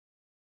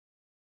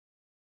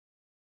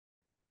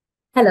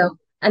Hello,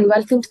 and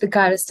welcome to the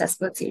Qyrus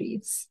Test-pert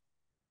series.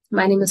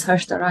 My name is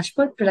Rohith R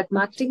Nair, Product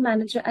Marketing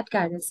Manager at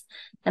Qyrus,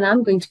 and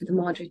I'm going to be the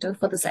moderator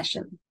for the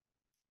session.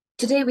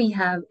 Today we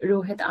have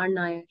Rohith R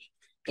Nair,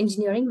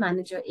 Engineering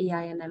Manager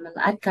AI and ML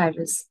at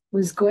Qyrus, who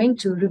is going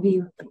to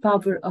review the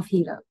power of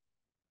Healer.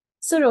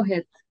 So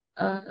Rohith,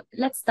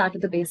 let's start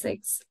with the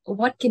basics.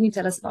 What can you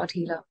tell us about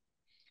Healer?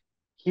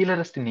 Healer,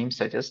 as the name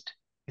suggests,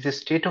 is a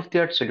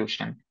state-of-the-art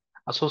solution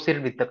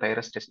associated with the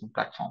Qyrus testing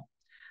platform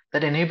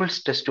that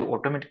enables tests to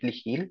automatically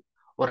heal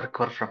or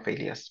recover from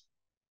failures.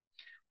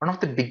 One of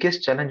the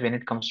biggest challenges when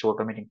it comes to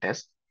automating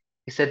tests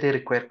is that they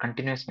require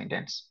continuous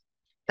maintenance.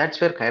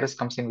 That's where Qyrus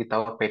comes in with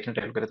our patent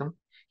algorithm,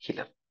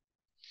 Healer.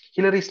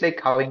 Healer is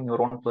like having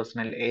your own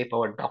personal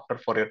AI-powered doctor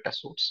for your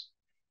test suits.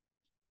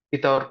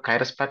 With our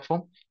Qyrus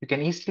platform, you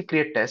can easily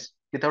create tests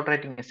without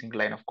writing a single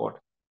line of code.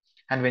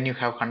 And when you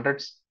have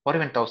hundreds or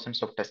even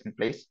thousands of tests in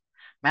place,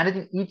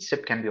 managing each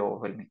step can be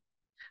overwhelming.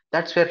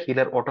 That's where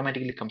Healer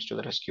automatically comes to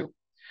the rescue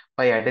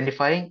by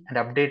identifying and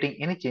updating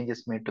any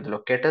changes made to the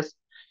locators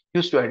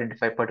used to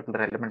identify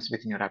particular elements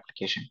within your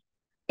application.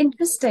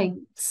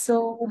 Interesting.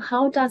 So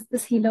how does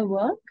this Healer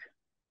work?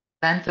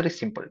 The answer is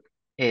simple: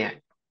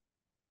 AI.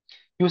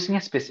 Using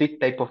a specific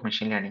type of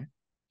machine learning,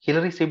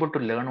 Healer is able to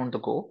learn on the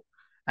go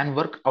and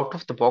work out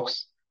of the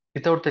box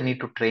without the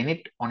need to train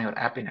it on your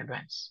app in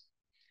advance.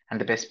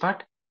 And the best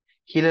part,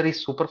 Healer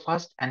is super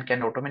fast and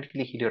can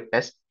automatically heal your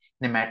test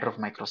in a matter of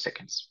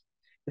microseconds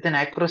with an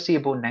accuracy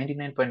above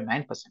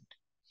 99.9%.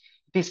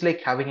 It is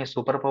like having a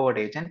superpowered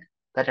agent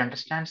that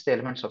understands the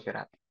elements of your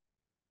app.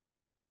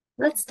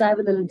 Let's dive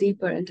a little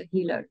deeper into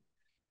Healer.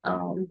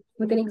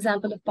 With an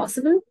example if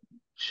possible.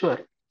 Sure,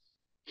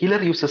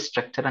 Healer uses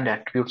structure and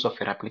attributes of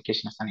your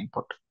application as an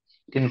input.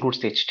 It includes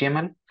the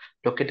HTML,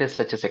 locators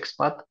such as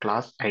XPath,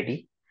 class,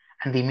 ID,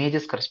 and the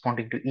images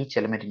corresponding to each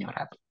element in your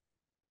app.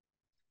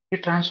 You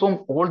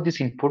transform all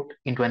this input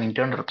into an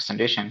internal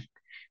representation,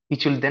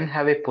 which will then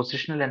have a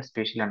positional and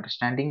spatial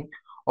understanding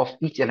of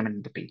each element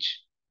in the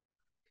page.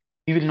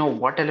 We will know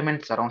what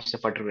element surrounds a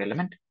particular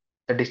element,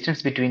 the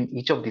distance between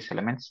each of these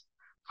elements,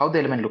 how the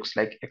element looks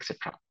like,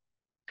 etc.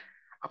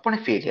 Upon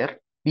a failure,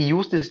 we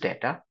use this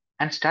data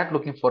and start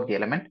looking for the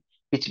element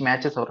which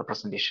matches our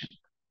representation.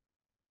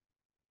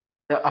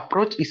 The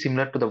approach is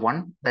similar to the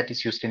one that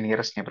is used in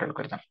nearest neighbor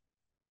algorithm.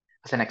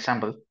 As an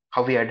example,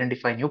 how we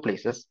identify new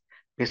places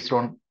based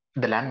on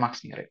the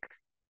landmarks near it.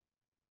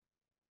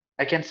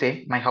 I can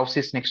say my house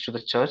is next to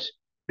the church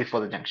before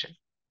the junction.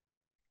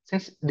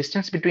 Since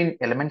distance between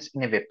elements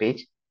in a web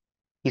page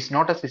is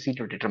not as easy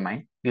to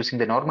determine using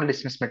the normal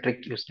distance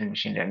metric used in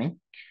machine learning,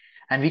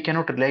 and we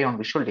cannot rely on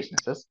visual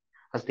distances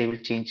as they will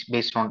change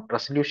based on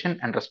resolution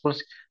and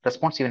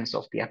responsiveness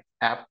of the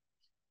app,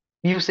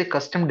 we use a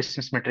custom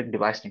distance metric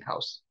device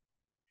in-house.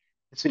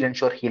 This will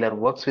ensure Healer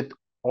works with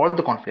all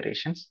the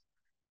configurations.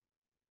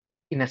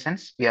 In a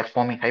sense, we are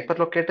forming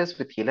hyperlocators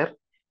with Healer,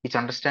 which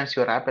understands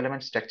your app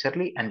element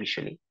structurally and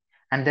visually,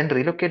 and then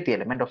relocate the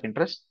element of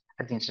interest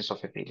at the instance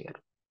of a failure.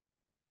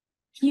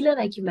 Healer,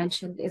 like you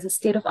mentioned, is a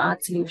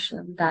state-of-art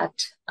solution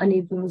that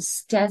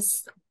enables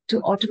tests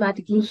to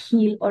automatically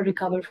heal or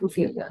recover from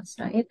failures,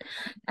 right?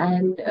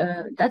 And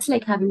that's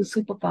like having a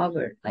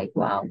superpower, like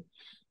wow.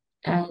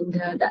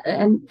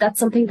 And that's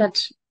something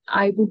that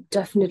I would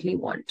definitely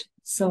want.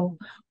 So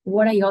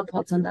what are your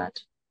thoughts on that?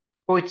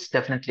 Oh, it's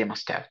definitely a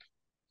must-have.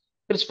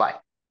 Here's why.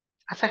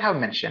 As I have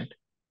mentioned,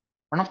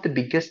 one of the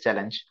biggest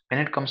challenge when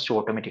it comes to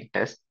automating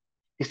tests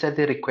is that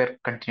they require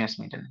continuous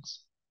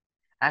maintenance.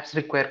 Apps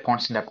require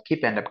constant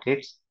upkeep and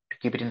upgrades to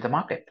keep it in the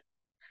market.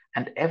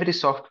 And every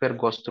software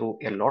goes through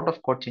a lot of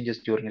code changes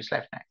during its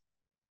lifetime.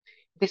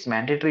 It is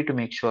mandatory to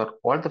make sure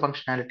all the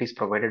functionalities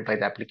provided by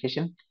the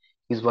application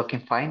is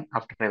working fine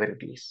after every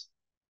release.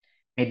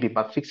 Maybe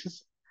bug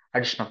fixes,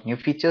 addition of new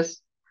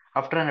features.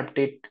 After an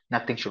update,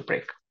 nothing should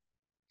break.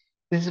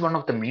 This is one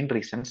of the main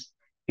reasons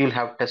you will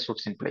have test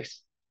suites in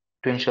place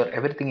to ensure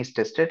everything is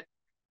tested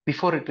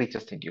before it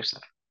reaches the end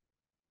user.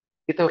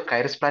 With our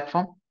Qyrus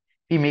platform,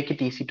 we make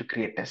it easy to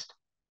create tests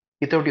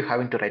without you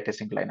having to write a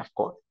single line of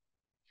code.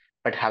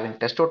 But having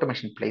test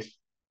automation in place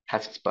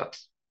has its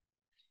perks.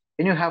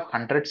 When you have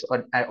hundreds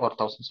or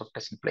thousands of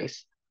tests in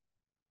place,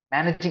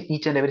 managing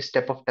each and every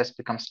step of test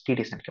becomes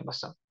tedious and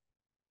cumbersome.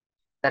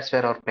 That's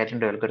where our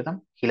patented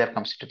algorithm, Healer,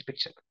 comes into the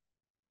picture.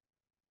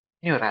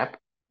 In your app,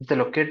 if the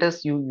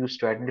locators you use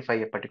to identify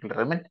a particular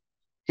element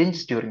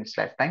changes during its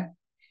lifetime,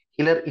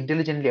 Healer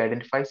intelligently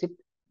identifies it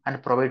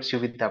and provides you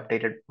with the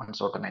updated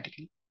ones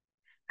automatically.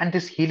 And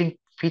this healing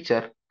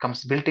feature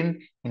comes built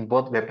in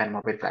both web and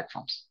mobile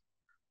platforms.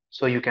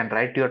 So you can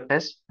write your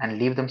tests and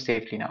leave them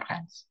safely in your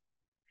hands.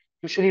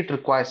 Usually it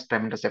requires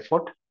tremendous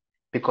effort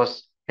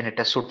because when a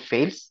test suite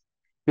fails,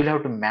 you'll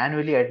have to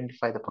manually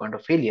identify the point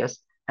of failures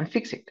and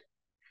fix it.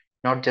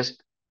 Not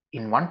just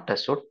in one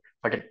test suite,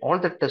 but in all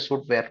the test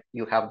suite where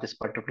you have this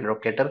particular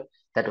locator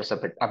that was a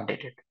bit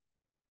updated.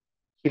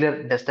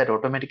 Healer does that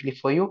automatically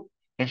for you,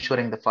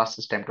 ensuring the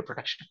fastest time to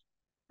production.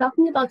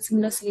 Talking about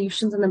similar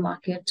solutions in the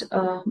market,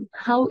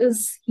 how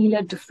is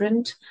Healer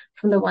different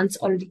from the ones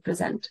already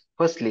present?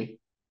 Firstly,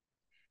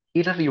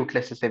 Healer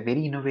utilizes a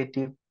very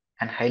innovative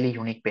and highly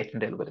unique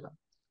patent algorithm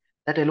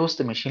that allows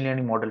the machine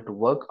learning model to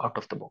work out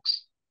of the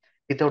box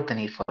without the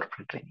need for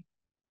pre-training.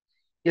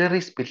 Healer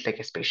is built like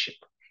a spaceship.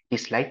 It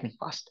is lightning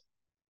fast.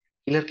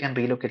 Healer can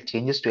relocate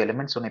changes to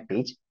elements on a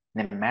page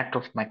in a matter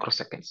of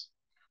microseconds.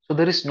 So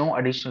there is no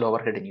additional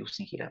overhead in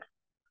using Healer.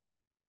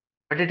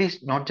 But it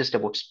is not just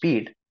about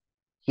speed.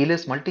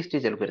 Healer's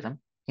multi-stage algorithm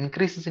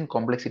increases in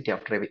complexity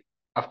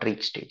after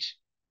each stage,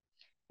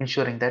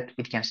 ensuring that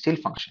it can still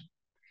function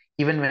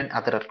even when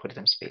other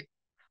algorithms fail.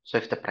 So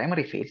if the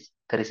primary fails,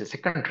 there is a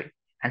secondary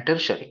and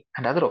tertiary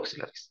and other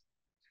auxiliaries.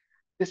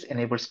 This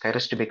enables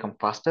Qyrus to become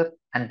faster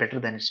and better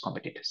than its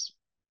competitors.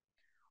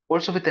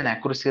 Also, with an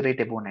accuracy rate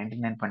above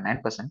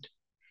 99.9%,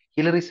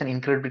 Healer is an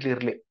incredibly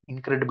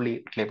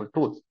reliable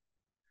tool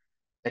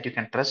that you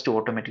can trust to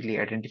automatically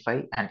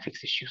identify and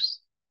fix issues.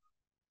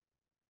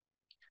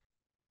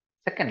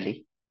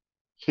 Secondly,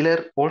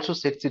 Healer also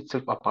sets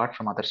itself apart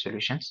from other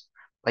solutions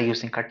by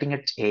using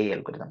cutting-edge AI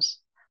algorithms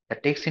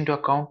that takes into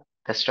account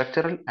the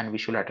structural and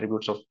visual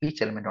attributes of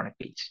each element on a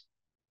page.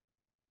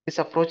 This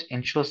approach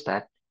ensures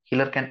that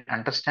Healer can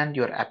understand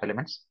your app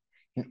elements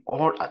in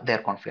all their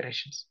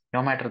configurations,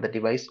 no matter the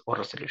device or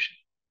resolution.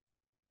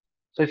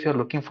 So if you're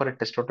looking for a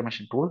test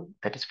automation tool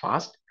that is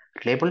fast,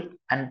 reliable,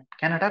 and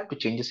can adapt to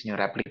changes in your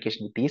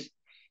application with ease,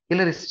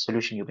 Healer is the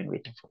solution you've been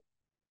waiting for.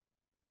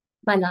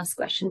 My last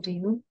question to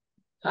you.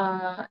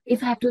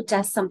 If I have to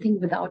test something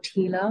without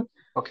Healer,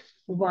 Okay.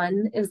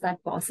 one, is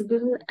that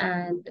possible?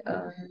 And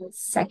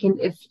second,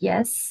 if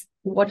yes,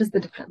 what is the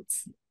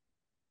difference?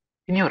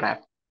 In your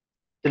app,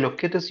 the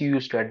locators you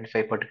use to identify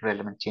a particular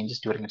element changes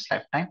during its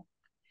lifetime.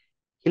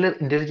 Healer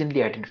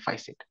intelligently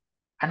identifies it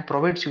and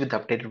provides you with the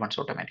updated ones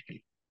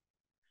automatically.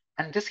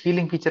 And this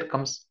healing feature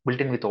comes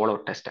built in with all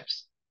our test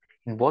apps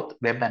in both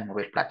web and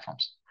mobile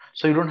platforms.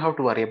 So you don't have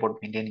to worry about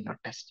maintaining your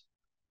test.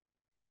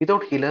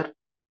 Without Healer,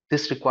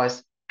 this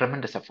requires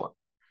tremendous effort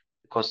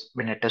because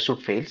when a test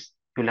suite fails,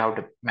 you'll have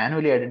to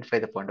manually identify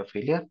the point of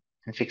failure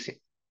and fix it.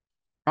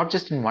 Not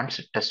just in one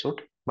test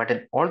suite, but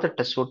in all the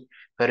test suite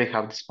where you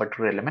have this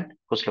particular element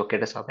whose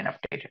locators have been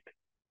updated.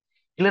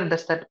 Healer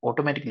does that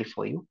automatically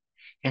for you,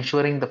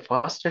 ensuring the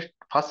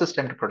fastest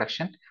time to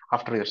production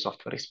after your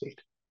software is built.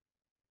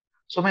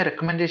 So my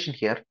recommendation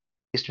here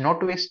is to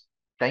not waste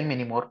time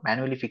anymore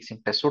manually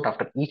fixing test suite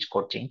after each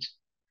code change.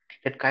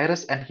 Let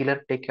Qyrus and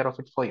Healer take care of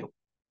it for you.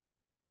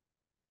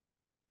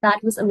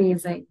 That was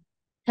amazing.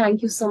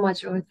 Thank you so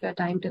much, Rohith, for your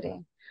time today.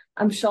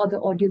 I'm sure the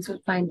audience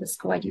will find this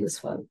quite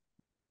useful.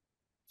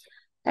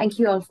 Thank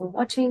you all for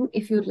watching.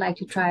 If you'd like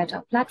to try out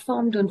our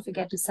platform, don't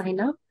forget to sign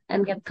up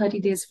and get 30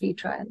 days free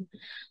trial.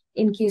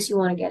 In case you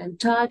want to get in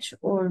touch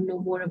or know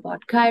more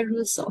about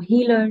Qyrus or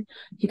Healer,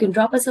 you can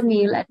drop us a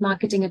mail at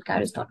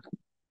marketing@qyrus.com.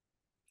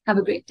 Have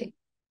a great day.